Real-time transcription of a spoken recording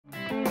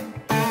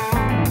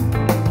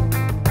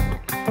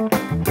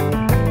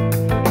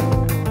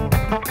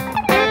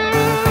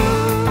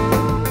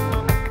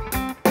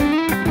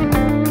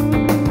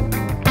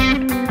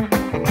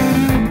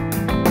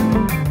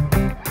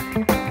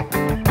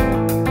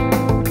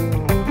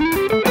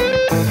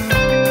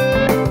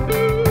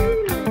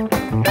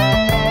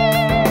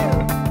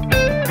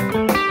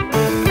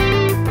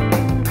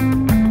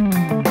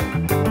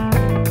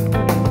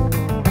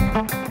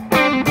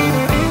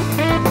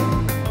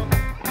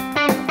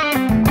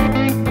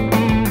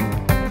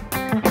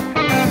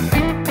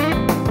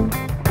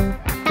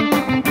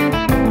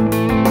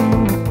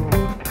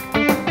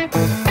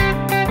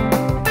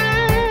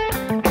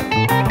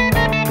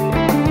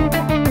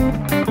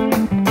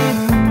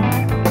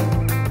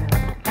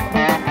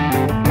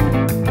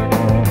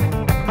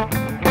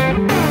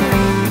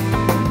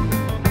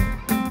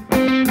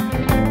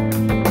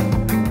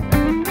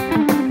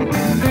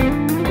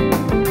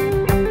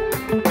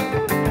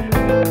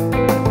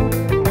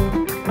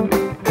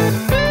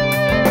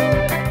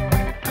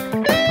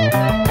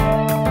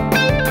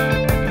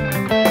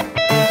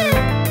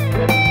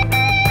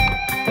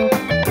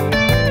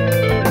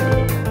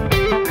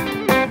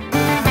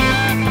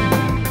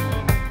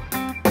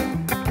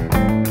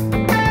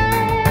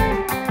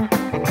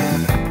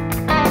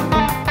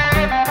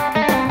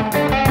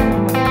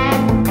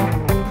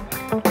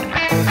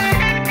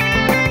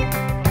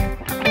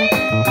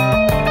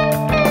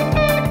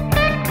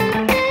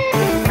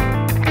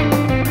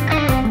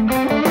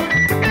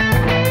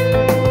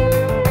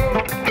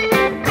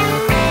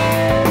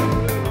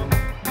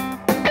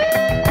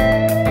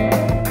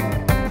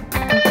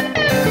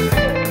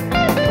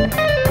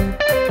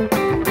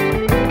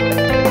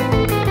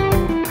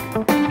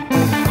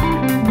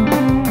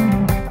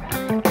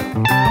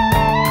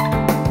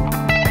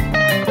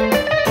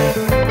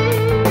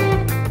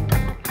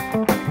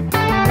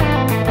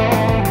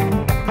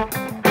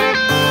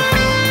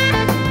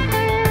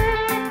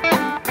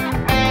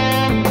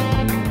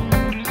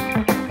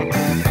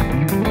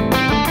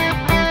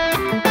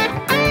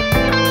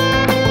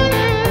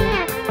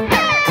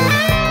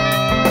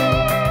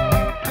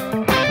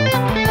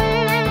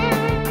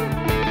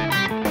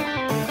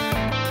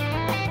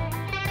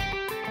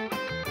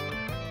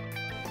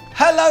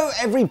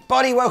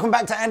everybody, welcome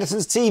back to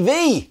Andertons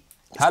TV.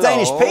 It's Hello.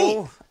 Danish Pete,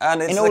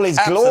 and it's in all his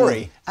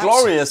glory.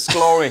 Glorious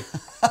glory.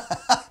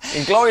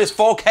 In glorious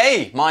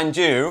 4K, mind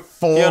you.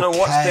 4K. If you want to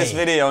watch this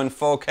video in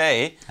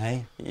 4K,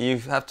 hey? You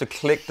have to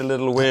click the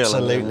little wheel.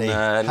 Absolutely.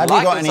 And, have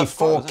like you got any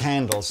subscribe. 4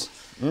 candles?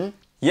 Hmm?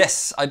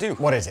 Yes, I do.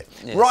 What is it?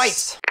 Yes.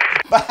 Right,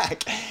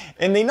 back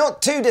in the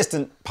not too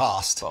distant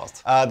past,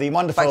 the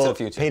wonderful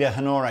Peter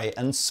Honore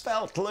and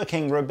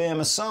svelte-looking Robert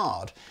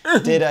Massard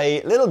did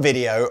a little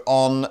video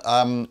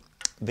on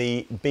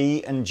the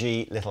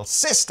B&G Little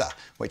Sister,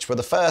 which were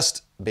the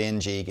first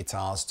B&G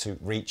guitars to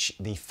reach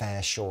the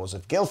fair shores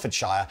of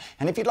Guildfordshire.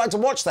 And if you'd like to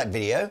watch that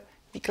video,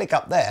 if you click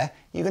up there,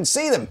 you can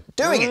see them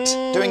doing it,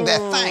 doing their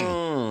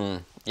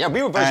thing. Yeah,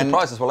 we were very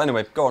surprised as well.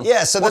 Anyway, go on.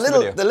 Yeah, so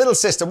the Little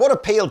Sister, what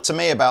appealed to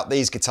me about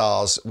these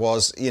guitars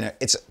was, you know,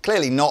 it's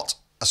clearly not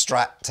a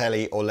Strat,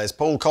 Tele or Les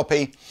Paul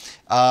copy.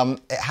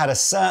 It had a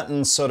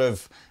certain sort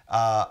of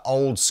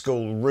old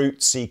school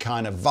rootsy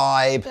kind of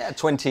vibe. Yeah,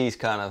 20s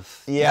kind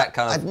of. Yeah, that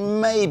kind of I've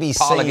maybe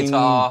parlor seen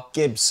guitar,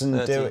 Gibson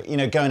 30. do it, you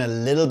know, going a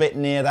little bit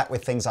near that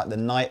with things like the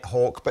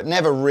Nighthawk, but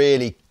never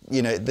really,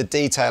 you know, the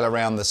detail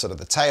around the sort of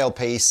the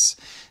tailpiece,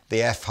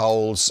 the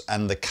F-holes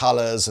and the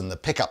colours and the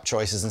pickup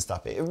choices and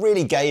stuff. It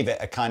really gave it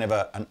a kind of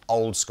an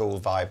old school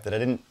vibe that I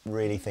didn't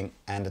really think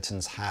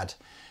Andertons had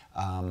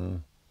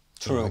you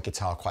know, a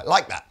guitar quite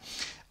like that.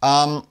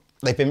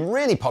 They've been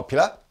really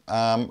popular.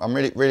 I'm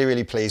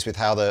really pleased with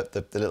how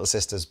the Little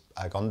Sister's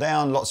gone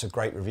down. Lots of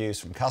great reviews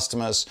from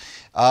customers.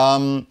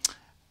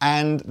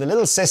 And the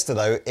Little Sister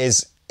though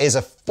is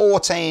a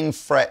 14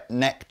 fret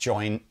neck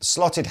joint,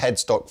 slotted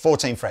headstock,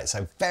 14 frets,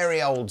 so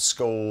very old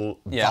school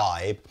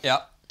vibe. Yeah.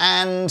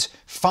 And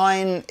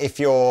fine if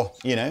you're,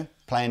 you know,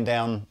 playing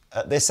down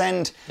at this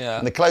end. Yeah.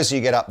 And the closer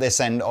you get up this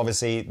end,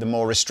 obviously, the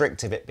more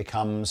restrictive it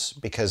becomes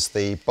because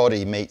the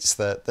body meets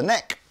the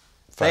neck.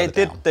 They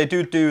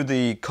do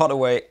the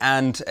cutaway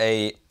and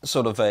a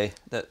sort of a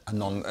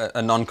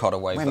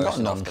non-cutaway. We haven't got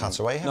a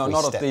non-cutaway, have no, we?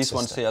 not Step of these Sister.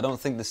 ones here. I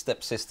don't think the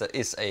Step Sister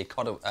is a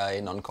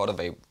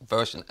non-cutaway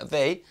version.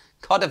 A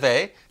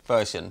cutaway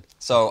version.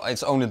 So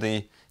it's only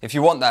the, if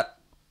you want that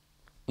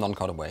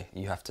non-cutaway,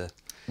 you have to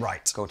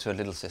go to a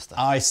Little Sister.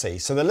 I see.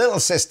 So the Little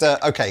Sister,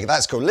 okay,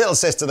 that's cool. Little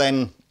Sister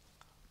then,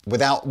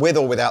 with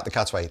or without the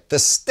cutaway. The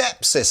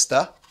Step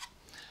Sister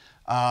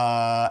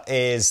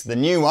is the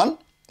new one.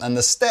 And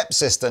the Step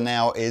Sister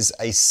now is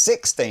a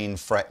 16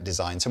 fret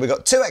design. So we've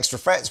got 2 extra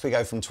frets. We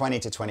go from 20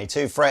 to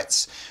 22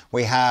 frets.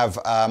 We have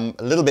a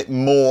little bit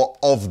more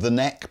of the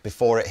neck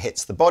before it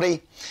hits the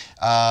body.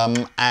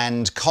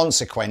 And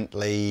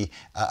consequently,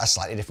 a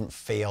slightly different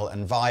feel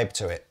and vibe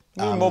to it.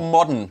 More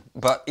modern,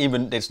 but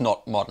even it's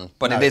not modern.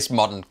 But it is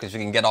modern because you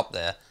can get up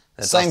there.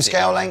 Same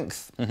scale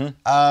length,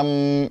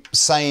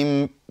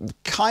 same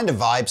kind of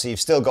vibe. So you've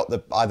still got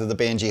either the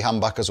B&G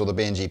Humbuckers or the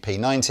B&G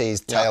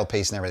P90s.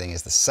 Tailpiece and everything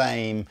is the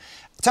same.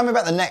 Tell me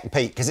about the neck,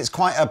 Pete, because it's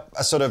quite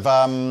a sort of.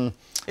 I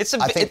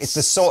think it's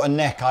the sort of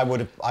neck I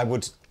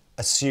would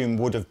assume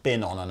would have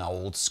been on an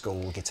old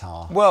school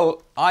guitar.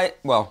 Well,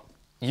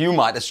 you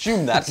might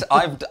assume that.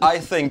 I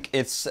think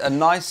it's a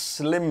nice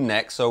slim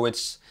neck, so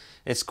it's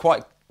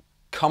quite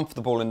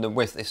comfortable in the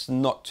width. It's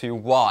not too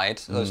wide,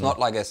 so it's not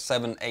like a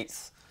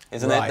 7/8.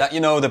 Isn't it? That, you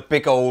know, the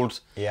big old,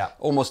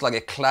 almost like a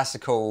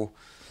classical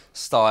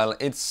style.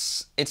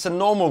 It's a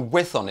normal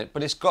width on it,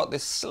 but it's got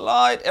this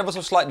ever so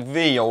slight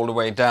V all the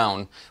way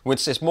down,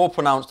 which is more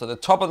pronounced at the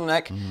top of the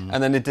neck,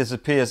 and then it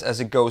disappears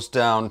as it goes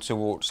down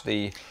towards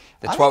the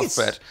 12th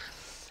fret.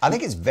 I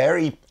think it's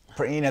very,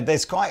 you know,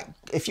 there's quite,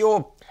 if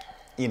you're,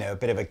 you know, a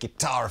bit of a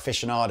guitar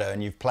aficionado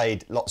and you've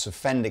played lots of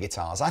Fender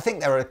guitars, I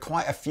think there are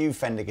quite a few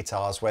Fender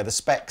guitars where the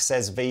spec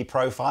says V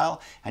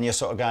profile, and you're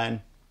sort of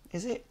going,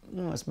 is it?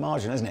 No, it's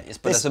margin, isn't it? Yes,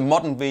 but there's a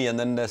modern V and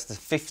then there's the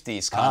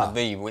 50s kind of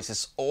V, which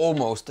is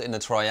almost in a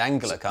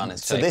triangular kind of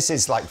shape. So this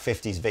is like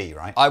 50s V,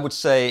 right? I would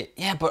say,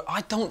 yeah, but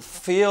I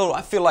feel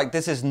like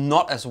this is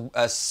not as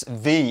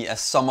V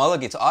as some other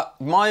guitar.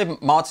 My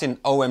Martin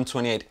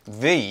OM28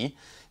 V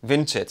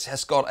Vintage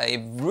has got a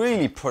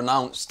really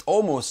pronounced,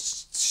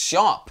 almost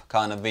sharp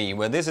kind of V,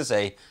 where this is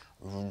a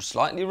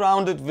slightly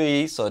rounded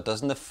V, so it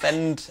doesn't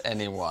offend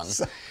anyone.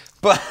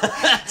 But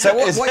so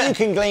what you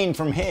can glean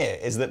from here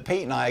is that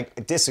Pete and I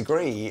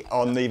disagree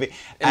on the V.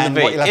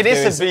 It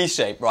is a V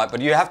shape, right?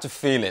 But you have to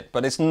feel it.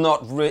 But it's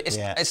not really.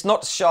 It's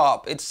not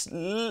sharp. It's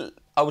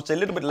I would say a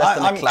little bit less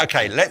than a clap.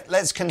 Okay,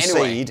 let's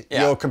concede. Anyway,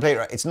 you're completely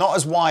right. It's not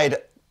as wide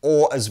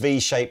or as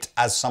V-shaped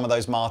as some of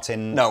those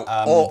Martin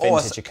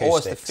vintage acoustics. Or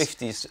as the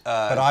 50s.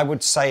 But I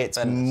would say it's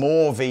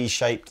more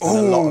V-shaped than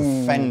a lot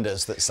of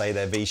Fenders that say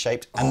they're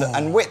V-shaped.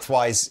 And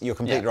width-wise, you're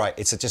completely right.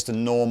 It's just a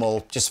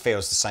normal, just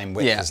feels the same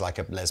width as like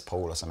a Les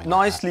Paul or something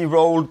Nicely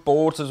rolled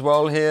boards as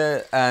well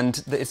here.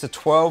 And it's a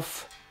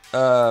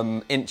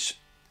 12-inch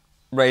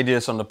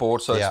radius on the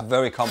board, so it's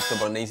very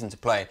comfortable and easy to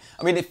play.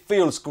 I mean, it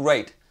feels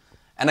great.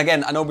 And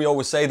again, I know we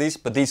always say these,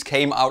 but these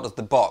came out of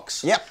the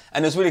box. Yep.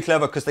 And it's really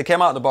clever because they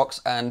came out of the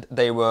box and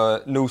they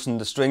were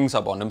loosened the strings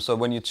up on them. So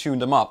when you tune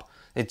them up,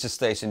 it just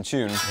stays in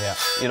tune. Yeah.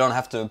 You don't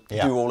have to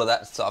do all of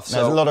that stuff.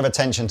 There's a lot of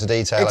attention to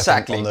detail,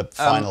 exactly. I think, on the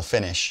final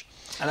finish.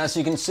 And as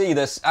you can see,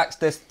 there's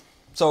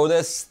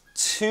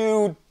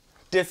 2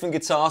 different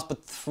guitars,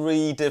 but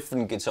 3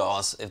 different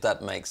guitars, if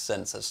that makes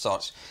sense as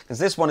such. Because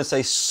this one is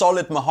a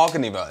solid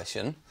mahogany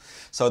version.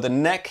 So the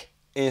neck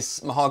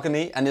is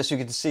mahogany, and as you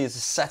can see, it's a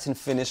satin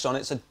finish on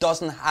it. So it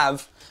doesn't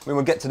have, we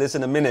will get to this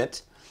in a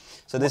minute.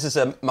 So this is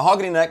a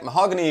mahogany neck,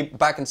 mahogany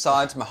back and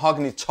sides,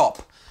 mahogany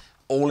top,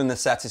 all in the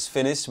satin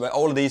finish, where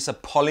all of these are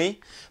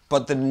poly.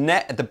 But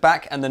the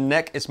back and the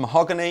neck is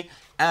mahogany.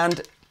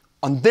 And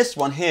on this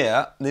one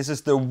here, this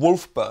is the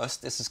Wolf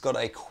Burst. This has got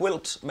a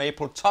quilt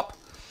maple top.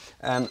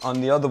 And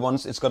on the other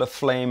ones, it's got a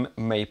flame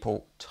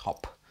maple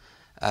top.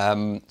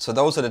 So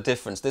those are the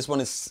difference. This one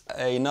is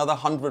another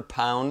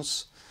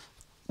 £100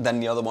 than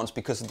the other ones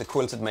because of the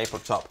quilted maple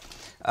top.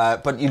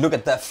 But you look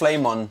at that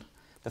flame on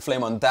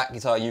that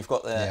guitar you've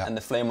got there, and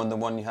the flame on the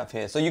one you have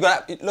here. So you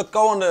got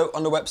go on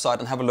the website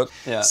and have a look.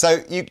 Yeah.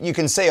 So you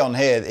can see on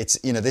here, it's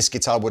this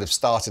guitar would have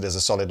started as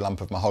a solid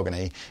lump of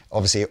mahogany.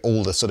 Obviously,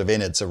 all the sort of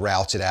innards are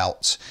routed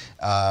out,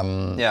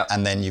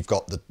 and then you've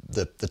got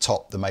the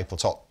top, the maple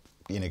top.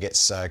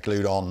 Gets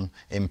glued on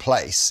in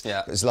place.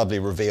 Yeah. It's lovely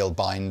reveal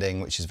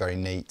binding, which is very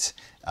neat.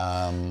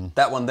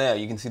 That one there,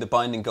 you can see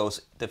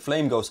the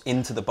flame goes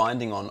into the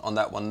binding on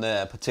that one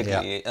there,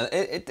 particularly.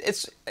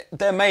 Yeah.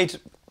 They're made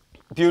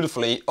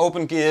beautifully.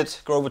 Open geared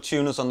Grover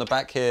tuners on the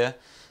back here,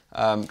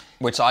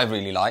 which I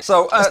really like.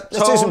 So let's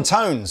do some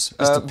tones,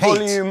 Mr. Pete.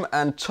 Volume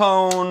and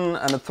tone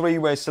and a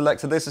 3-way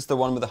selector. This is the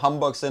one with the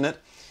humbucks in it.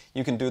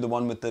 You can do the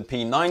one with the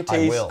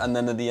P90s, and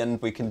then at the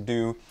end we can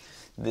do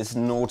this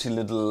naughty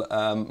little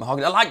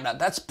mahogany. I like that.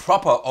 That's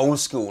proper old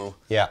school.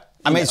 Yeah.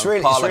 I mean, it's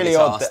really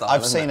odd that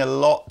I've seen a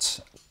lot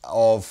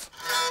of...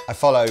 I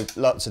follow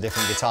lots of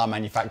different guitar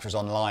manufacturers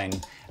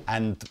online,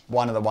 and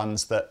one of the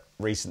ones that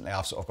recently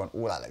I've sort of gone,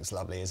 oh, that looks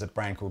lovely, is a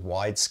brand called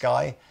Wide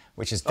Sky,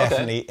 which is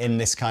definitely in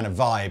this kind of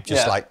vibe,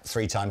 just like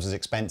 3 times as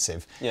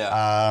expensive.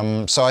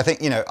 Yeah. So I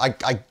think,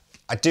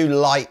 I do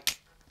like,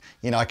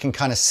 I can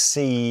kind of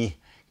see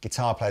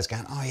guitar players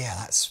going, oh yeah,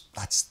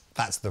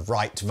 that's the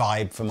right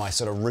vibe for my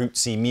sort of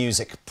rootsy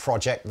music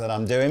project that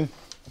I'm doing.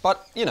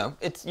 But you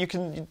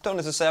don't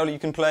necessarily, you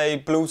can play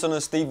blues on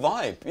a Steve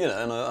vibe,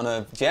 on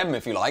a gem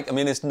if you like. I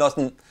mean, it's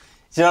nothing. Do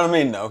you know what I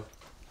mean, though?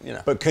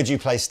 But could you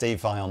play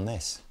Steve Vai on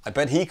this? I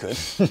bet he could,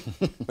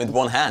 with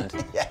one hand,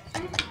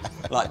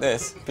 like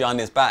this, behind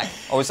his back.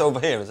 Oh, it's over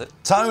here, is it?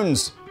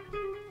 Tones.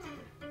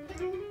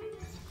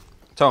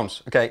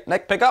 Tones. Okay,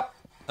 neck pickup.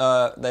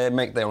 They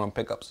make their own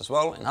pickups as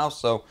well in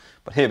house. So,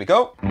 but here we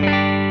go.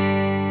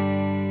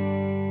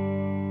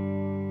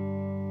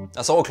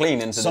 That's all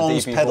clean into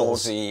Songs, the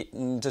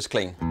DP40, just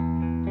clean.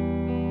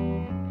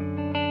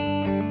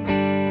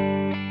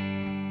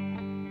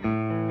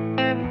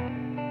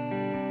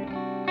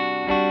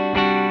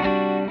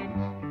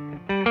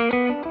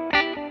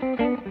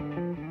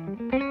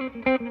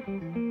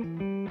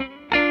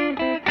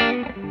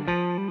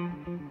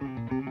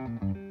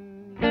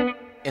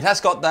 It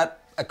has got that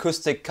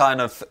acoustic kind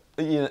of,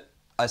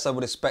 as I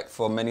would expect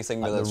for many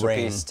things with a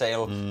trapeze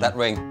tail, that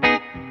ring.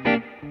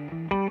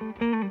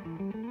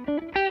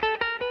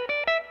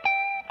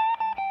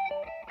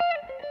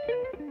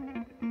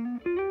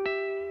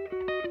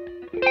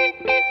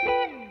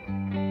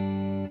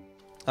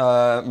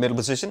 Middle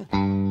position.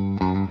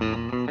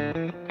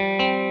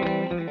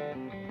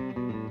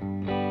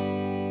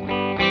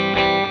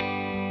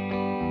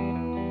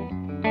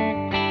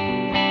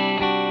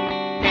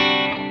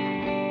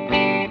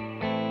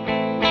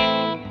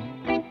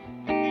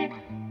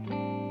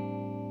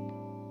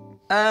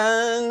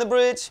 And the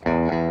bridge.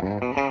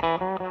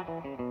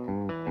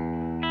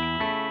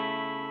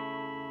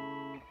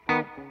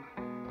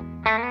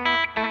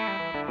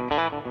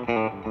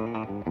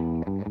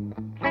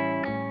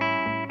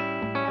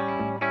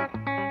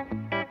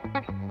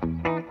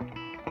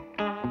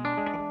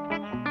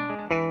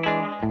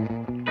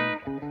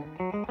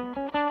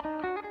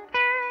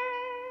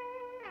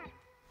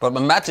 But my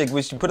magic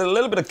was you put a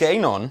little bit of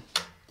gain on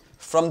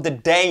from the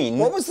Dane.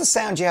 What was the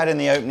sound you had in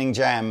the opening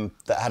jam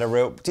that had a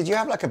real... Did you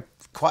have like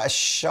quite a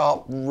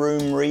sharp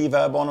room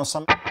reverb on or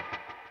something?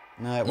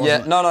 No, it wasn't.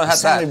 Yeah, no, it had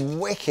that. It sounded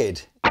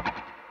wicked. I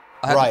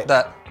had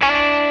that.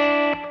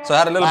 So I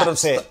had a little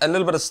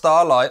bit of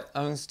starlight.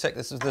 Let's check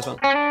this one.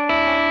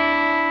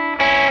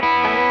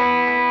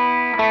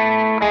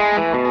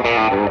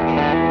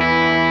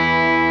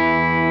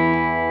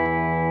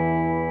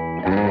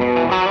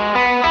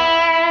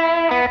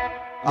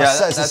 Yeah,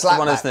 so it's a slap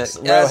one, back.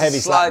 isn't it? Real heavy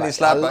slap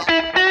back.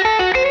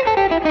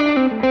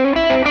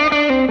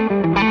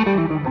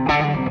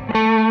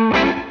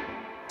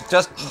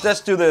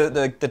 Just do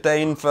the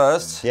Dane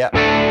first. Yeah.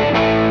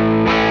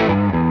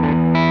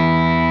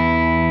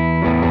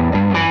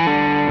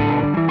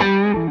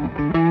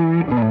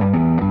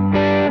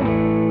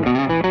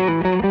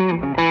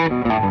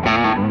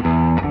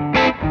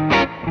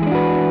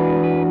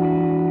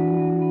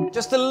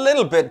 Just a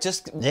little bit,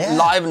 just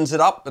livens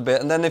it up a bit,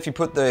 and then if you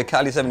put the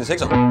Cali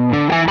 76 on,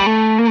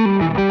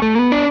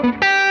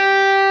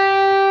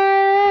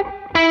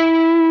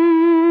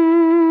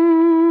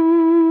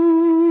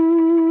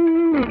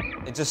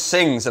 it just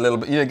sings a little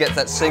bit. You get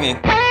that singing.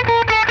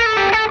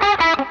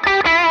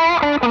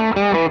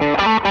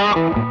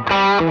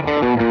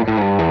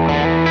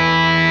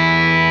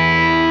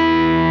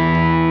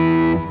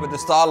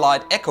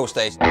 Starlight Echo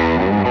Station.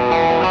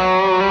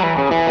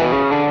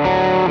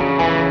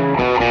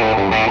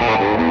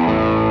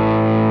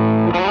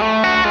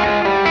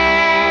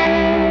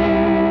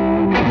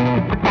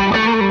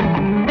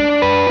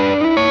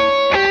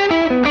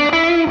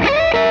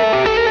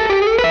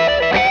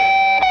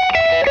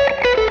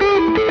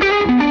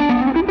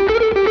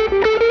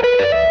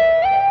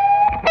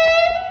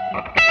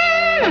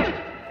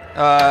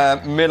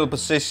 Middle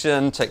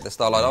position, take the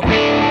Starlight off.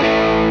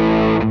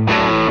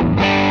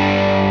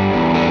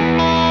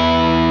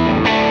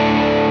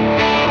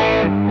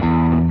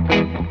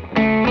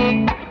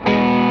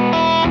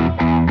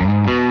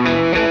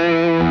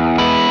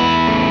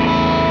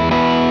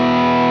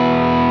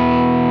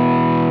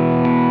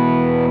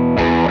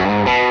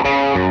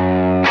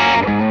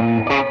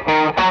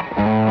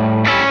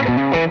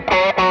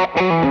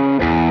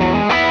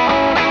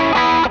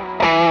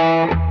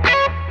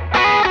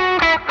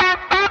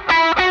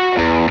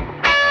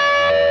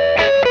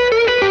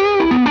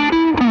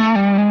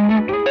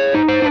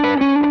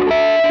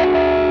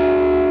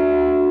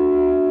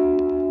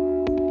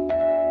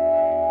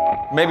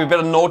 Maybe a bit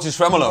of naughty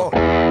tremolo.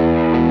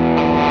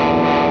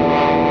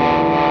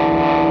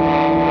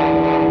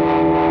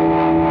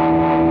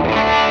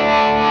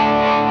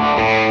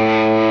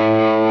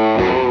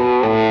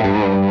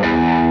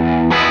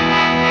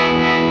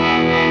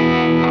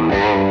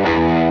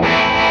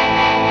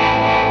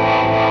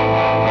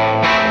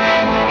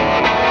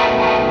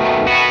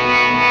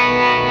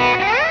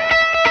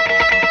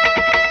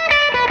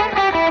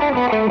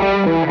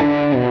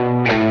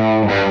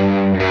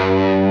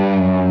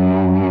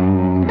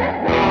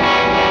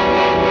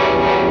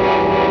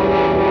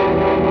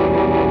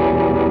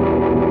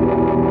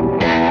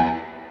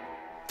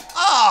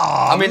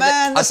 I mean,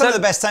 man, that's some of the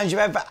best sounds you've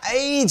had for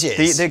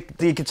ages.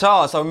 The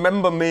guitars, I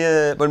remember me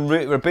when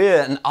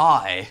Rabea and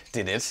I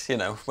did it, you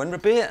know, when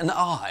Rabea and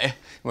I,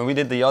 when we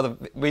did the other,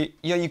 you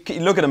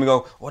look at them and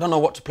go, oh, I don't know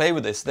what to play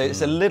with this.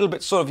 It's a little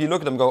bit sort of, you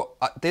look at them and go,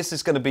 this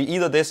is going to be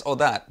either this or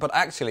that. But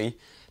actually,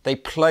 they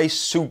play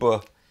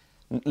super,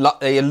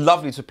 they are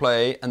lovely to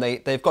play, and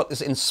they've got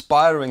this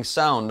inspiring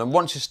sound. And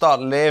once you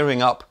start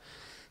layering up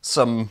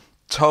some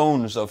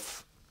tones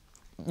of,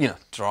 you know,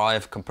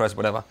 drive, compressed,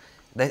 whatever,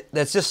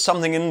 there's just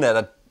something in there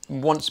that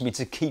wants me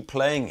to keep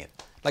playing it.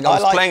 Like I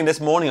was playing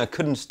this morning, I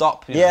couldn't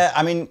stop. You know?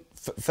 I mean,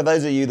 for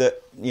those of you that,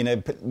 you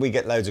know, we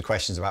get loads of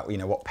questions about, you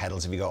know, what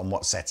pedals have you got and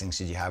what settings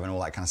did you have and all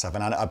that kind of stuff.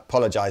 And I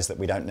apologise that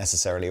we don't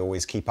necessarily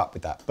always keep up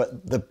with that. But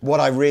what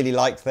I really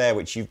liked there,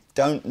 which you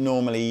don't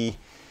normally,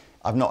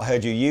 I've not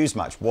heard you use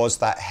much, was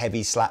that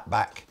heavy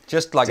slapback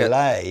just like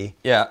delay.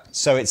 Yeah.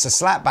 So it's a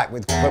slapback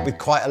but with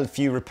quite a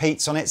few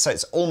repeats on it. So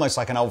it's almost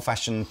like an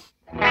old-fashioned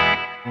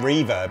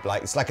reverb,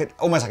 like it's like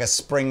almost like a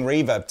spring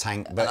reverb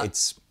tank, but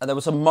it's... And there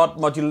was a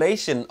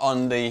modulation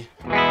on the...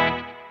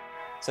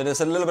 So there's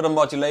a little bit of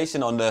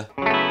modulation on the...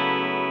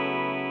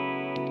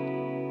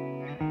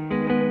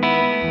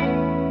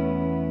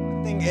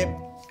 I think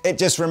it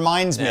just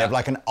reminds me of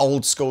like an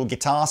old school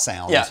guitar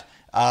sound. Yeah.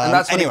 And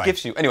that's what it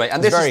gives you. Anyway,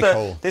 and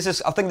cool.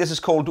 I think this is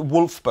called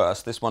Wolf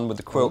Burst, this one with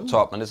the quilt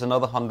top, and it's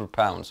another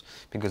 £100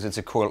 because it's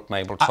a quilt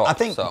maple top. I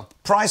think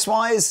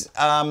price-wise,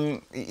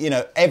 you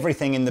know,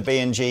 everything in the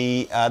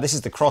B&G, this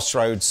is the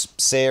Crossroads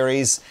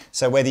series,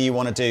 so whether you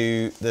want to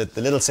do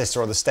the Little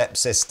Sister or the Step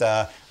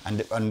Sister,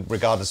 and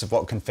regardless of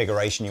what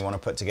configuration you want to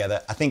put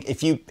together, I think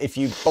if you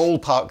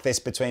ballpark this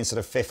between sort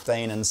of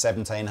 £1,500 and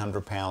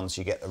 £1,700,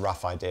 you get the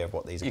rough idea of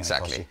what these are going to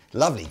cost you.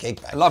 Lovely gig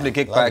bag. Lovely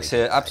gig bags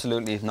here,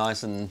 absolutely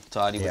nice and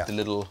tidy with the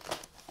little...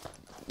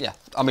 Yeah,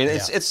 I mean,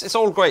 it's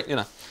all great, you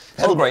know.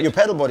 Your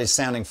pedal board is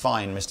sounding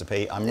fine, Mr.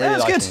 P. I'm really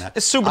liking that.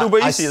 It's super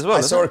duper easy as well.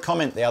 I saw a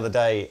comment the other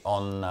day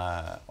on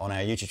our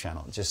YouTube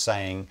channel just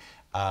saying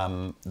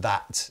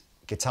that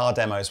guitar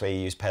demos where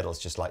you use pedals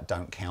just like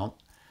don't count.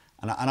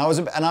 And I was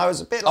a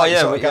bit like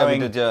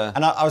going, we did, yeah.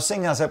 And I was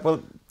thinking, I said,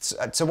 well,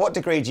 to what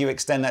degree do you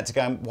extend that to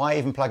going, why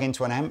even plug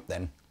into an amp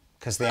then?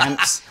 Because the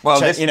amps,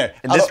 you know,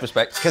 in this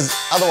respect, because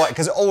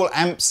all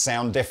amps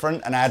sound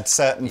different and add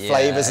certain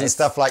flavors and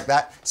stuff like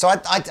that. So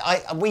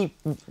we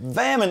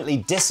vehemently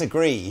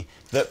disagree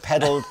that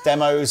pedal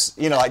demos,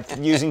 you know, like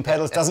using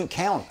pedals doesn't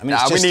count. I mean,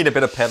 we need a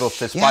bit of pedals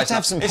to spice. You have to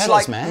have some pedals, it's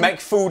like man.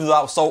 Make food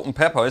without salt and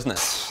pepper, isn't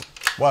it?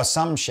 Well,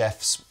 some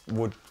chefs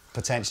would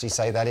potentially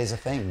say that is a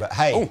thing, but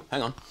hey. Oh,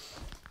 hang on.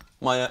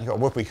 You've got a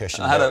whoopee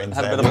cushion. I had a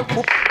bit of a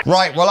whoop.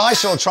 Right, well, I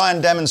shall try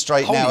and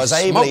demonstrate now as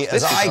ably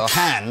as I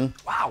can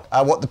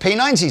what the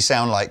P90s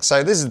sound like.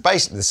 So this is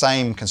basically the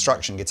same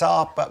construction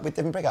guitar, but with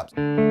different pickups.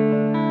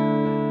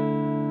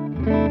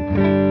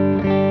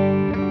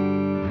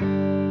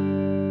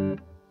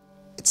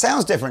 It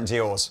sounds different to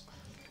yours,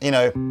 you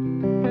know.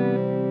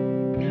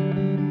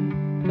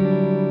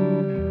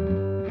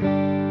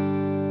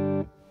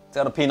 It's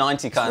got a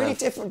P90 kind of.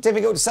 It's really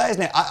difficult to say,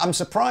 isn't it? I'm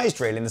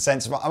surprised, really, in the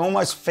sense of I'm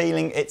almost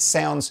feeling it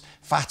sounds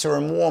fatter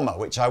and warmer,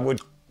 which I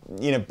would,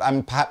 you know,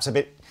 and perhaps a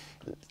bit.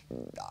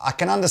 I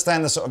can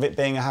understand the sort of it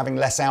being having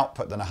less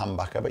output than a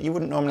humbucker, but you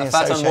wouldn't normally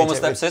associate it with...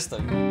 A fatter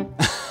and warmer Step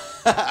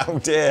Sister. Oh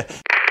dear.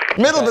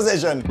 Middle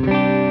position.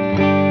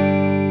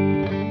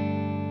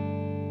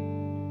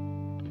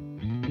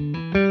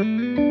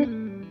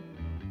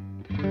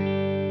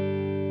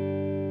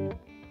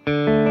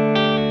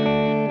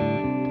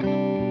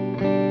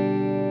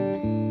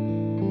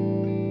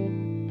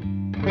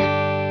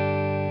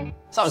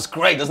 Sounds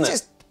great, doesn't it?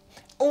 Just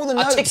all the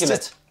notes.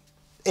 Articulate.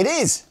 It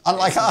is,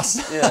 unlike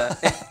us. Yeah.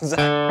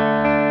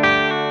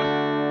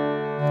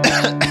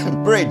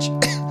 Bridge.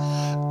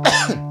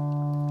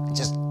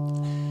 Just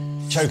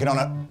choking on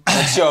it.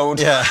 It showed.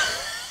 Yeah.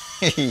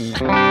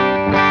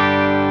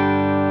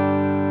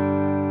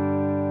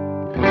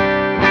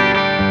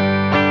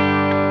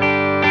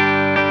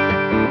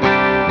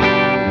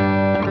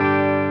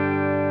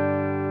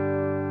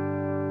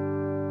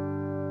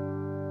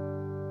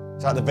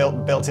 It's like the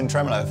built-in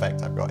tremolo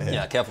effect I've got here.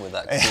 Yeah, careful with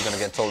that, because you're going to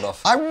get told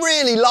off. I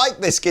really like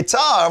this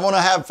guitar. I want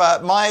to have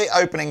my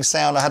opening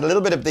sound. I had a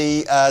little bit of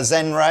the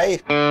Zen Ray.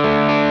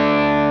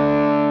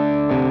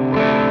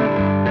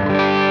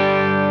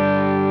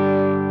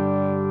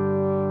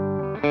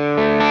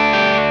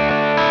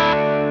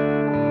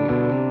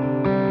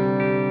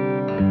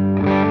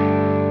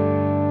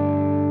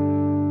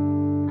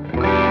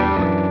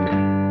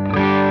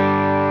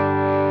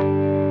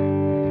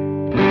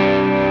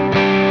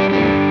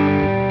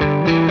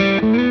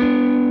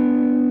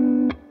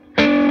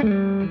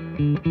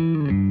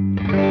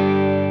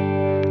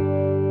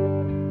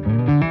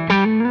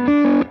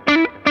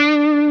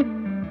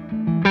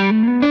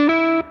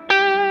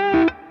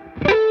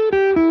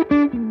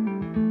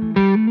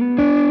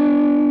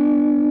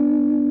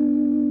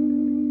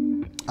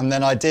 And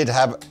then I did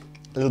have a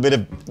little bit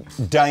of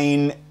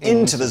Dane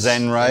into the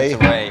Zen Ray.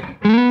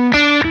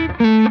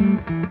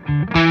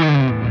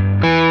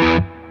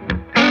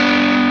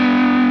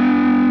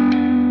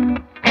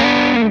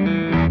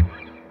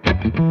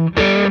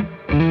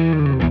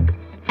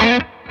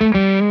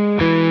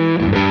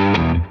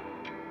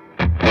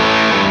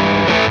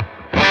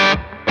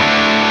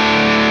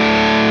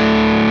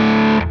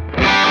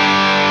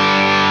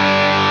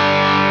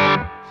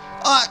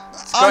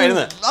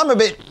 I'm a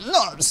bit,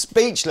 not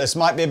speechless,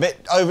 might be a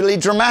bit overly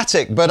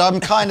dramatic, but I'm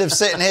kind of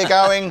sitting here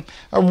going,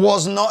 I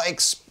was not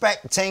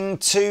expecting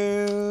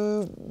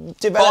to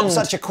develop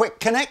such a quick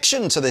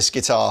connection to this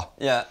guitar.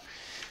 Yeah.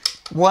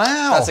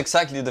 Wow. That's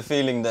exactly the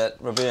feeling that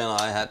Robbie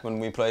and I had when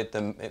we played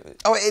them.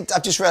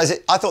 I've just realised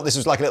it. I thought this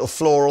was like a little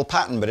floral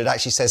pattern, but it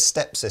actually says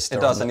Step Sister.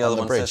 It does, on and the other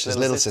the one bridge. says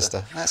Little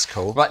Sister. That's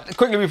cool. Right,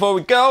 quickly before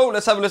we go,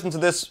 let's have a listen to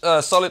this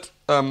solid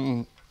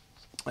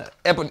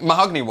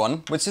mahogany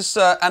one, which is,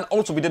 and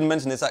also we didn't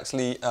mention, it's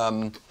actually,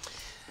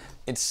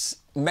 it's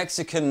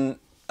Mexican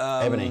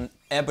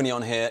ebony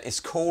on here. It's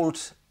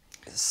called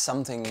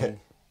something...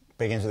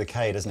 Begins with a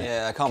K, doesn't it?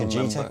 Yeah, I can't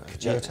remember.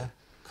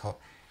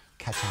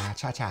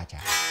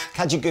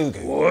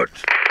 Kajagoogoo. What?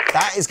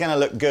 That is going to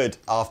look good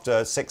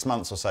after 6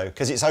 months or so,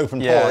 because it's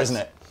open pore, isn't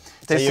it?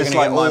 This is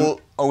like my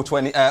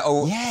 020,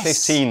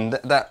 015.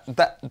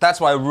 That's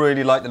why I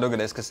really like the look of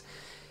this, because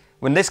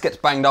when this gets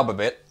banged up a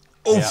bit,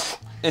 it's going to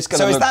look great.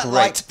 So is that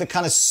like the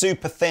kind of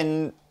super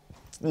thin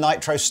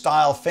nitro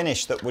style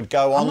finish that would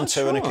go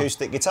onto an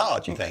acoustic guitar,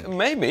 do you think?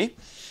 Maybe.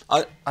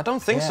 I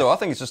don't think so. I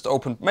think it's just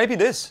open. Maybe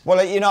this.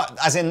 Well, you know,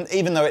 as in,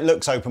 even though it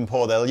looks open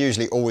pore, there'll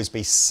usually always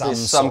be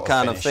some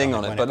kind of thing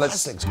on it. But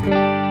let's.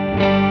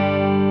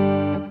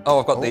 Oh,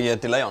 I've got the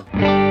delay on.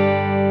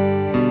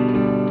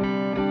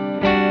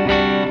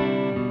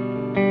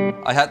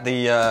 I had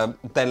the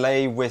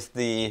delay with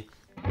the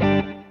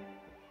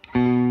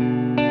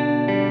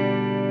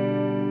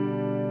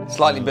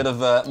slightly bit of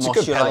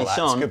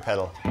modulation. It's a good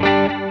pedal.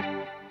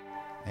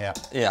 Yeah.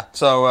 Yeah.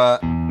 So.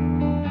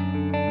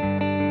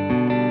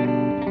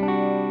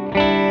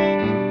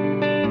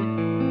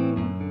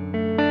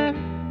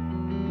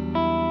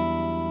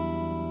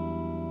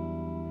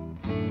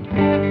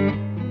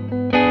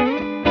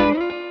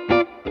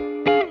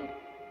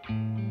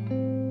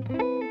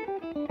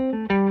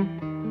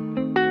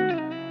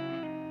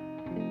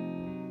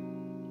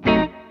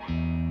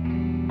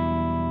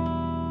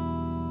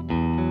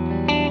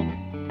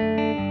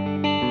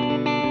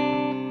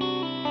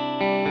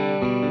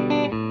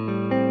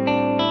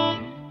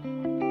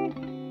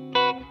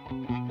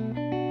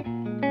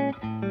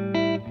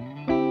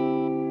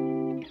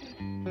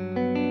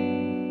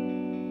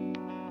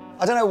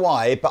 I don't know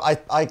why, but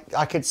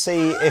I could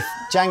see if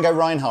Django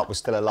Reinhardt was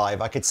still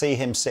alive, I could see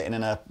him sitting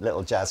in a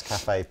little jazz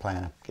cafe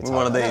playing a guitar.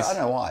 One of these. I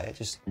don't know why. It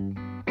just.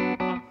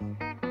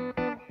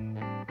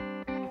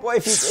 Well,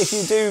 if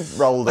you do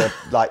roll the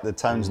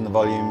tones and the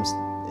volumes,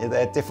 are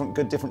there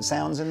different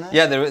sounds in there?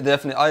 Yeah, there are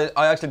definitely.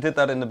 I actually did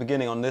that in the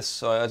beginning on this,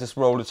 so I just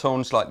rolled the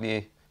tone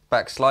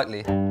back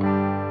slightly.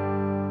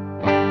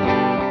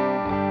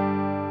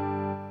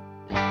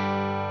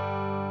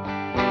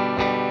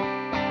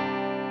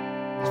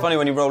 It's funny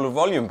when you roll the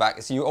volume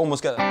back, so you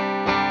almost get.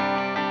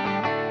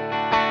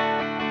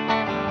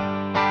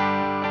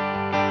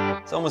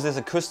 It's almost this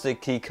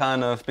acoustic key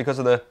kind of because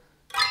of the.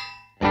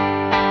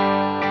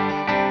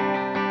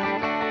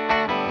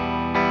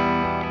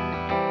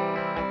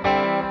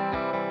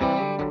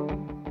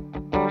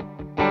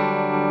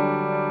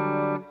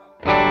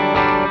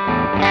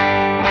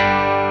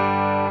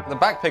 The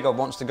back pickup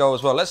wants to go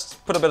as well. Let's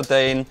put a bit of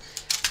Dane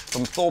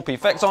from Thorpe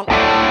Effects on.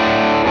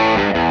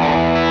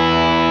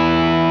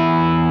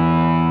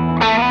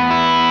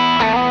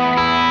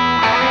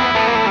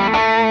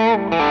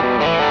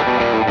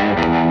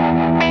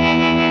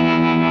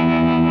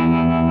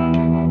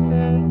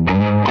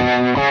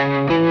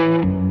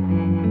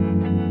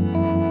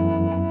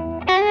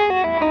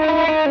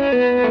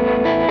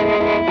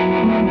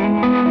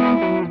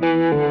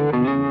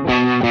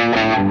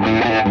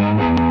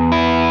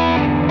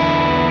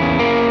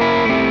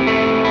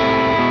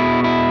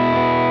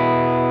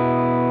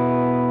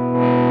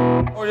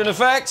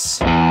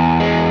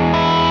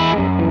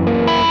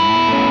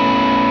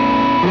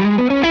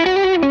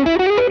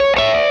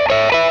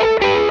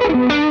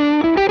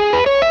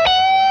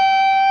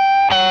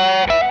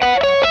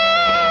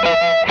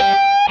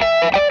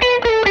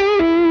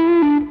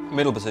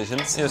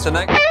 Andertons. Here's the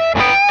next.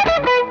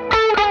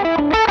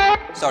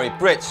 Sorry,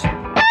 bridge.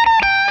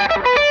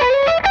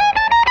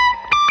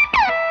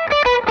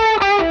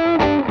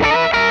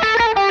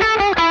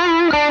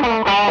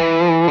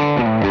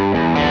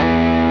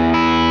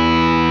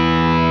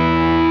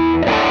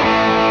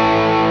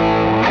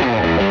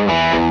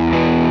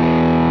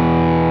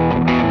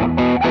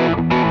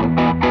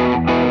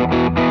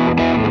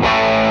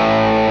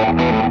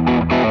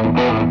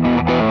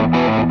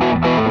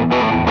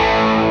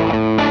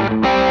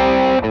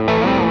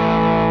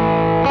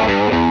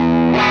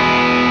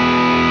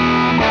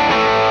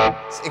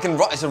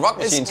 It's a rock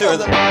machine too,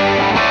 isn't it?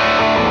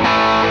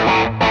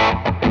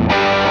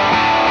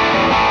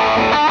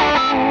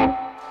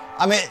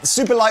 I mean, it's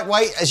super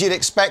lightweight, as you'd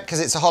expect, because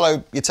it's a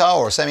hollow guitar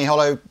or a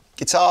semi-hollow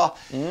guitar.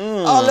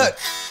 Oh, look.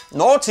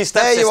 Naughty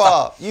Step There Sister. you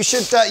are. You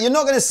should. You're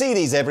not going to see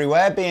these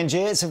everywhere. B&G.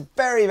 It's a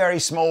very, very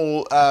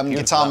small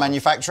guitar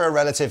manufacturer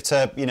relative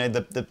to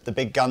the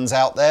big guns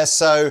out there.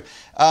 So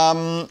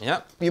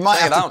you might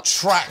have to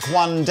track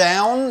one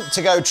down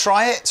to go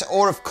try it,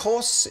 or of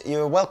course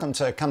you're welcome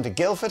to come to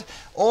Guildford,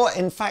 or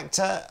in fact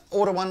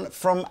order one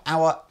from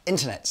our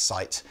internet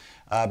site.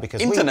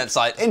 Because internet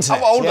site? Internet,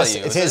 how old yes, are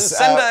you? It is,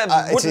 Send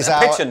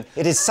a pigeon.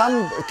 It is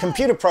some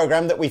computer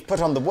program that we've put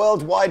on the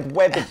World Wide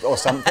Web or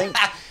something.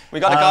 We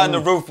got a guy on the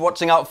roof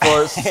watching out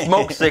for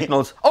smoke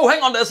signals. Oh,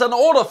 hang on, there's an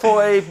order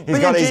for a He's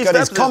got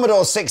his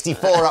Commodore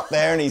 64 up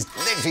there and he's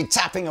literally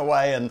tapping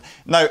away. And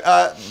no,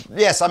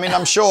 yes, I mean,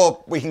 I'm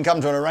sure we can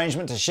come to an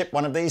arrangement to ship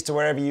one of these to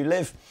wherever you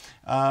live.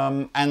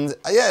 And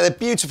yeah, they're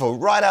beautiful,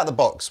 right out the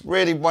box.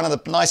 Really one of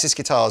the nicest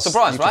guitars you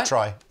could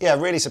try. Yeah,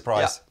 really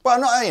surprised. Yeah.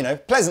 Well,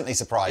 not, pleasantly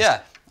surprised.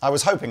 Yeah. I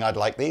was hoping I'd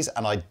like these,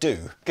 and I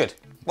do. Good.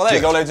 Well, there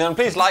you go, ladies and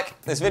gentlemen. Please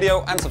like this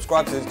video and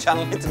subscribe to the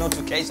channel. Hit the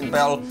notification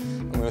bell.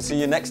 And we'll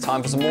see you next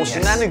time for some more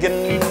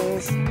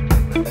shenanigans.